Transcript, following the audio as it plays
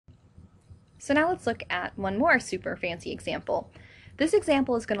So now let's look at one more super fancy example. This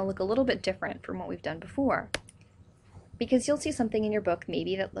example is going to look a little bit different from what we've done before, because you'll see something in your book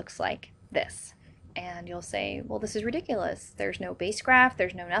maybe that looks like this. And you'll say, well, this is ridiculous. There's no base graph,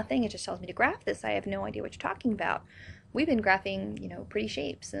 there's no nothing. It just tells me to graph this. I have no idea what you're talking about. We've been graphing, pretty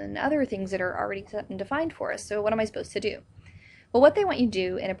shapes and other things that are already set and defined for us. So what am I supposed to do? Well, what they want you to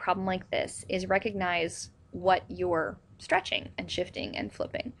do in a problem like this is recognize what you're stretching and shifting and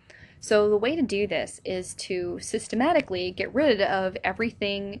flipping. So the way to do this is to systematically get rid of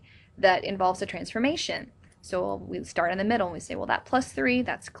everything that involves a transformation. So we start in the middle and we say, well, that +3,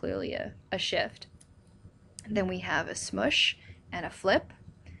 that's clearly a shift. And then we have a smush and a flip,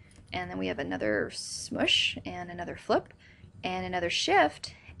 and then we have another smush and another flip and another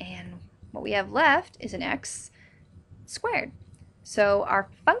shift, and what we have left is an x squared. So our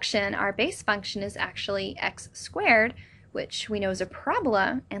function, our base function, is actually x squared, which we know is a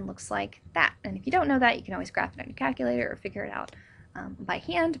parabola and looks like that. And if you don't know that, you can always graph it on your calculator or figure it out by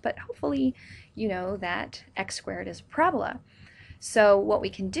hand, but hopefully you know that x squared is a parabola. So what we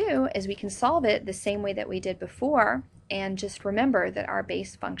can do is we can solve it the same way that we did before, and just remember that our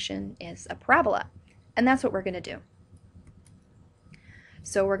base function is a parabola. And that's what we're going to do.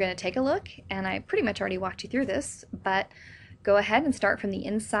 So we're going to take a look, and I pretty much already walked you through this, but go ahead and start from the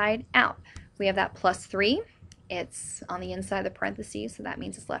inside out. We have that +3. It's on the inside of the parentheses, so that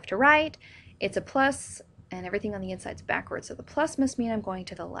means it's left to right. It's a plus, and everything on the inside is backwards, so the plus must mean I'm going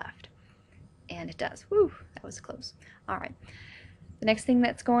to the left. And it does. Whew, that was close. All right. The next thing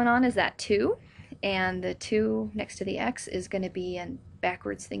that's going on is that 2, and the 2 next to the x is going to be a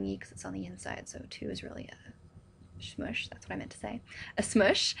backwards thingy because it's on the inside, so 2 is really a smush. That's what I meant to say. A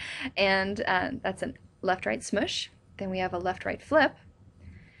smush, and that's a left-right smush. Then we have a left-right flip.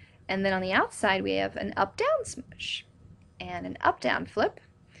 And then on the outside, we have an up-down smush and an up-down flip,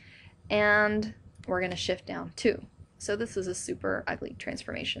 and we're going to shift down 2. So this is a super ugly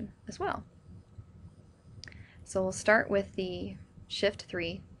transformation as well. So we'll start with the shift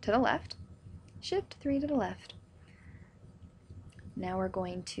 3 to the left, shift 3 to the left. Now we're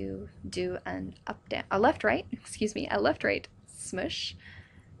going to do a left-right smush.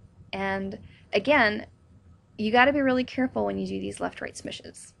 And again, you got to be really careful when you do these left-right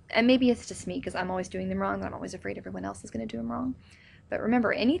smushes. And maybe it's just me because I'm always doing them wrong, and I'm always afraid everyone else is going to do them wrong. But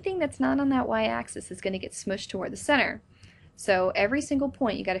remember, anything that's not on that y-axis is going to get smushed toward the center. So every single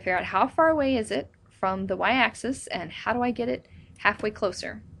point, you got to figure out how far away is it from the y-axis, and how do I get it halfway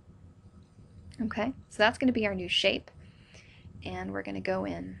closer. Okay, so that's going to be our new shape. And we're going to go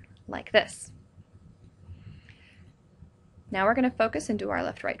in like this. Now we're going to focus and do our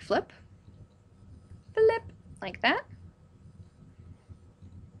left-right flip. Flip, like that.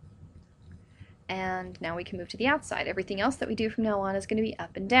 And now we can move to the outside. Everything else that we do from now on is going to be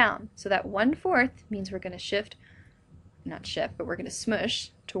up and down. So that 1/4 means we're going to shift, not shift, but we're going to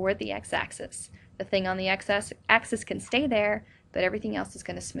smush toward the x-axis. The thing on the x-axis can stay there, but everything else is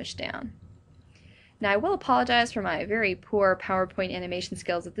going to smush down. Now I will apologize for my very poor PowerPoint animation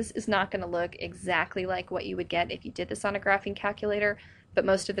skills, that this is not going to look exactly like what you would get if you did this on a graphing calculator, but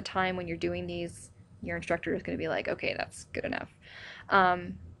most of the time when you're doing these, your instructor is going to be like, okay, that's good enough.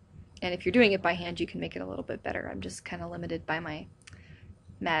 And if you're doing it by hand, you can make it a little bit better. I'm just kind of limited by my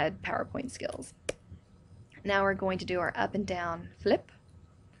mad PowerPoint skills. Now we're going to do our up and down flip,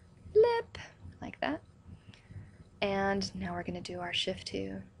 flip, like that. And now we're going to do our shift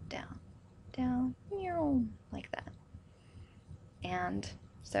 2 down, down, like that. And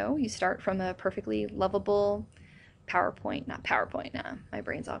so you start from a perfectly lovable my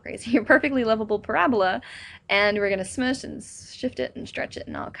brain's all crazy, a perfectly lovable parabola, and we're going to smush and shift it and stretch it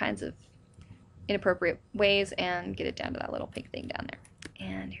in all kinds of inappropriate ways and get it down to that little pink thing down there.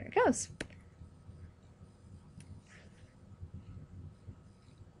 And here it goes.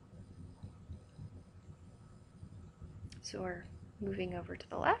 So we're moving over to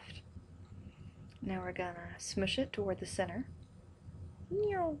the left. Now we're going to smush it toward the center.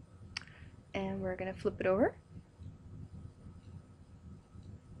 And we're going to flip it over.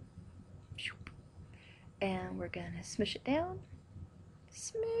 And we're going to smush it down.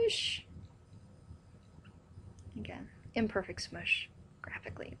 Smush. Again, imperfect smush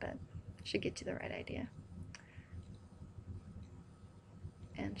graphically, but should get you the right idea.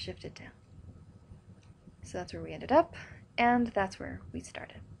 And shift it down. So that's where we ended up, and that's where we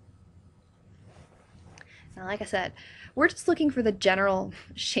started. Now, like I said, we're just looking for the general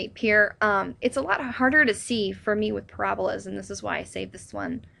shape here. It's a lot harder to see for me with parabolas, and this is why I saved this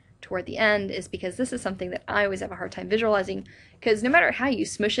one toward the end, is because this is something that I always have a hard time visualizing, because no matter how you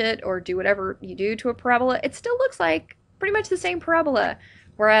smush it or do whatever you do to a parabola, it still looks like pretty much the same parabola,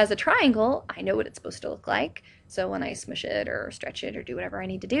 Whereas a triangle, I know what it's supposed to look like. So when I smush it or stretch it or do whatever I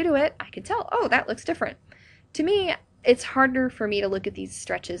need to do to it, I can tell, oh, that looks different. To me, it's harder for me to look at these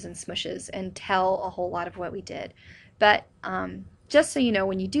stretches and smushes and tell a whole lot of what we did. But just so you know,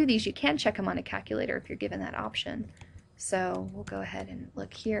 when you do these, you can check them on a calculator if you're given that option. So we'll go ahead and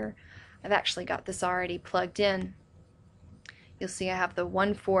look here. I've actually got this already plugged in. You'll see I have the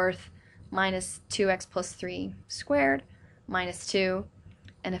 1/4 minus 2x plus 3 squared minus 2.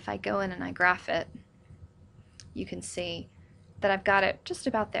 And if I go in and I graph it, you can see that I've got it just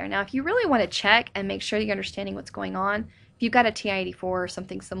about there. Now, if you really want to check and make sure you're understanding what's going on, if you've got a TI-84 or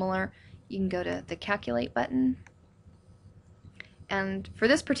something similar, you can go to the Calculate button. And for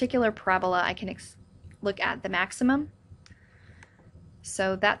this particular parabola, I can look at the maximum.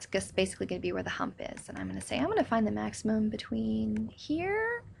 So that's just basically going to be where the hump is. And I'm going to say I'm going to find the maximum between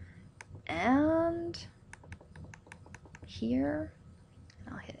here and here.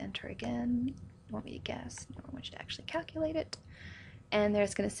 And I'll hit enter again. You want me to guess? No, I want you to actually calculate it. And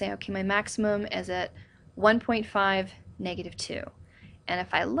there's going to say, okay, my maximum is at 1.5, -2. And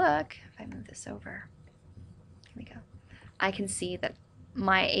if I look, if I move this over, here we go, I can see that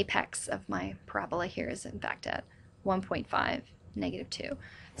my apex of my parabola here is in fact at 1.5, -2.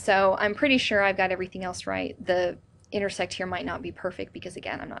 So I'm pretty sure I've got everything else right. The intersect here might not be perfect because,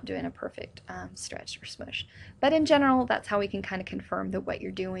 again, I'm not doing a perfect stretch or smush. But in general, that's how we can kind of confirm that what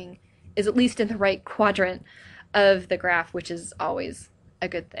you're doing is at least in the right quadrant of the graph, which is always a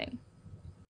good thing.